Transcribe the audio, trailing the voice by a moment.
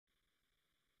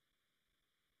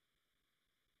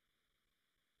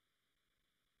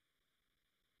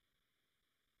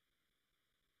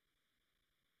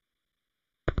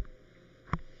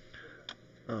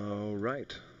All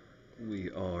right, we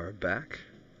are back.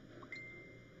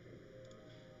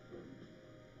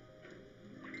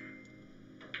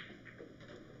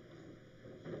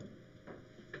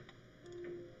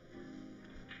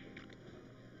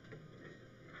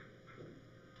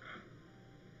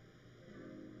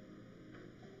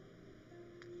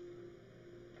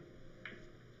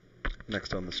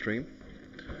 Next on the stream,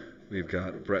 we've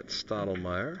got Brett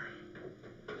Stottlemyer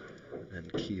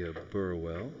and Kia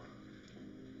Burwell.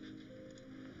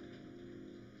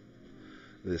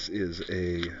 This is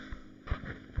a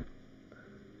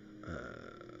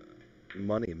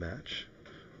money match.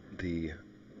 The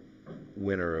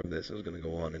winner of this is going to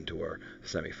go on into our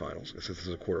semifinals. This is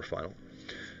a quarterfinal.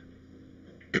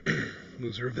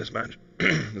 Loser of this match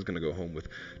is going to go home with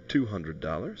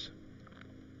 $200.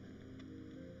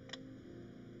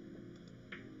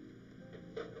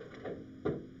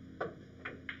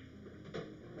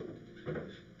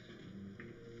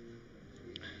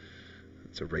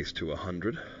 It's a race to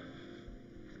 100.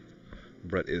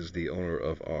 Brett is the owner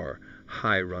of our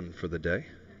high run for the day,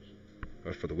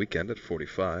 or for the weekend at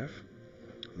 45,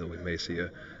 though we may see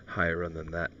a higher run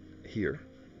than that here.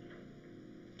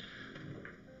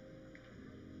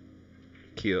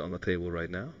 Kia on the table right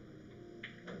now.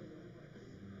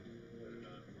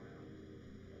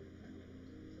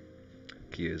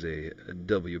 Kia is a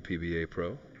WPBA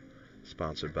pro,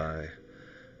 sponsored by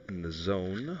The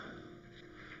Zone,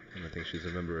 and I think she's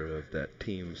a member of that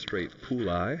Team Straight Pool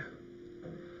Eye.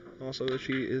 Also,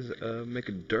 she is a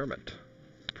McDermott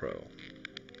pro.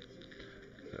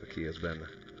 So Kia's been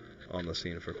on the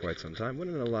scene for quite some time,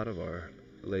 winning a lot of our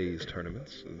ladies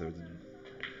tournaments, the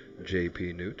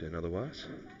JP Newt and otherwise.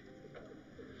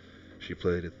 She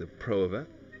played at the pro event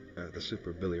at the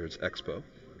Super Billiards Expo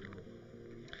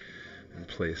and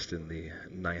placed in the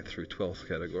 9th through 12th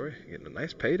category, getting a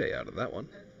nice payday out of that one.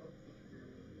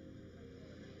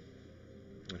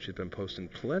 And she's been posting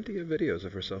plenty of videos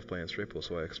of herself playing straight pool,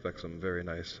 so I expect some very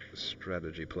nice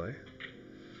strategy play.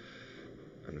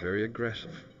 And very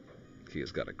aggressive.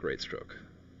 Kia's got a great stroke.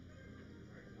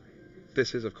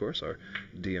 This is, of course, our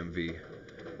DMV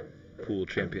Pool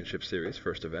Championship Series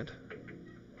first event.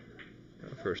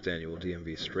 First annual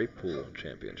DMV Straight Pool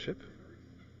Championship.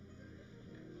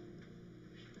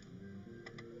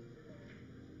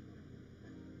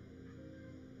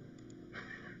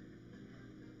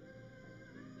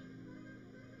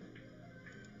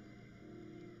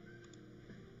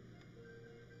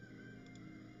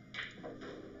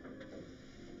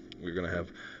 We're going to have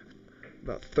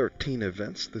about 13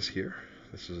 events this year.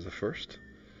 This is the first.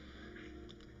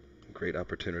 Great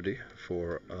opportunity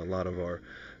for a lot of our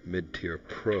mid-tier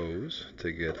pros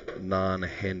to get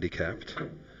non-handicapped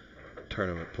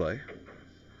tournament play,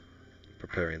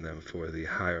 preparing them for the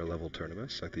higher level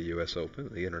tournaments like the U.S. Open,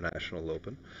 the International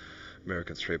Open,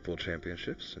 American Straight Pool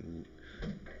Championships, and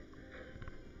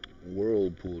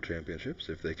World Pool Championships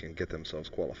if they can get themselves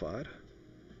qualified.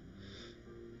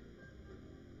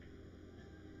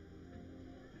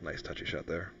 Nice touchy shot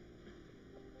there.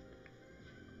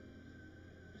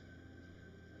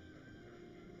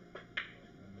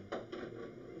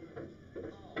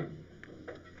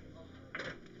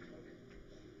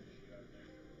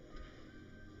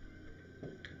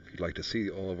 If you'd like to see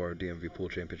all of our DMV Pool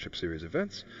Championship Series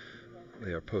events,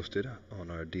 they are posted on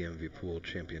our DMV Pool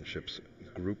Championships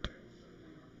group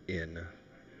in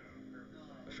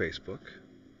Facebook,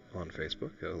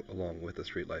 along with the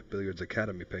Street Life Billiards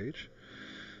Academy page.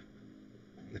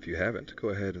 If you haven't, go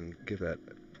ahead and give that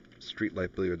Street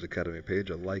Life Billiards Academy page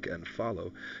a like and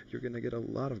follow. You're going to get a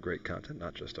lot of great content,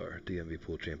 not just our DMV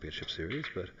Pool Championship Series,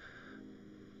 but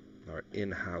our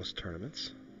in-house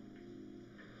tournaments,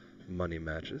 money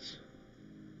matches,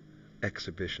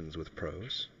 exhibitions with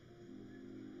pros,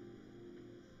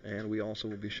 and we also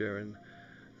will be sharing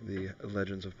the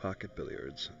Legends of Pocket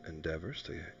Billiards endeavors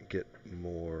to get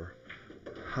more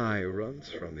high runs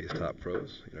from these top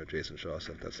pros. You know, Jason Shaw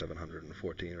sent that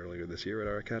 714 earlier this year at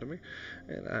our academy,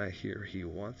 and I hear he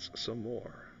wants some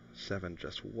more. 7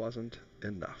 just wasn't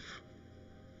enough.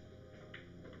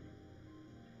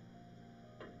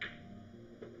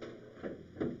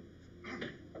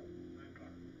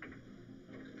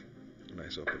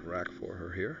 Nice open rack for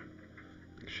her here.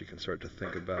 She can start to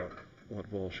think about what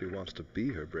ball she wants to be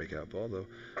her breakout ball, though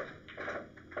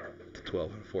the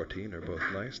 12 and 14 are both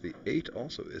nice. The 8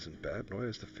 also isn't bad, nor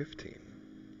is the 15.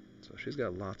 So she's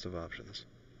got lots of options.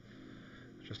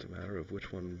 It's just a matter of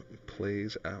which one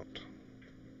plays out.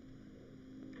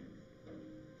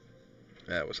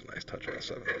 That was a nice touch on the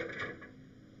 7.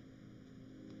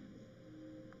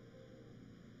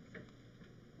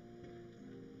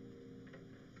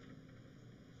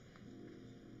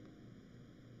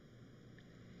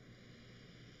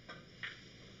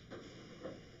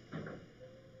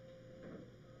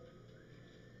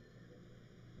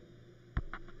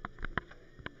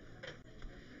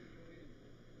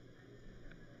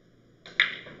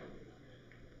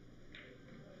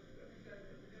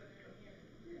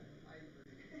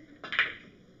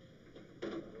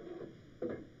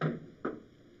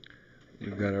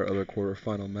 got our other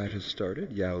quarterfinal matches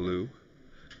started. Yao Lu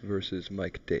versus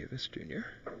Mike Davis Jr.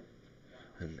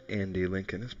 And Andy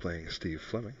Lincoln is playing Steve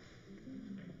Fleming.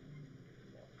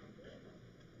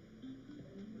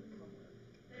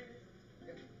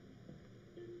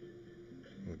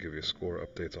 We'll give you score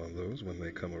updates on those when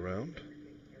they come around.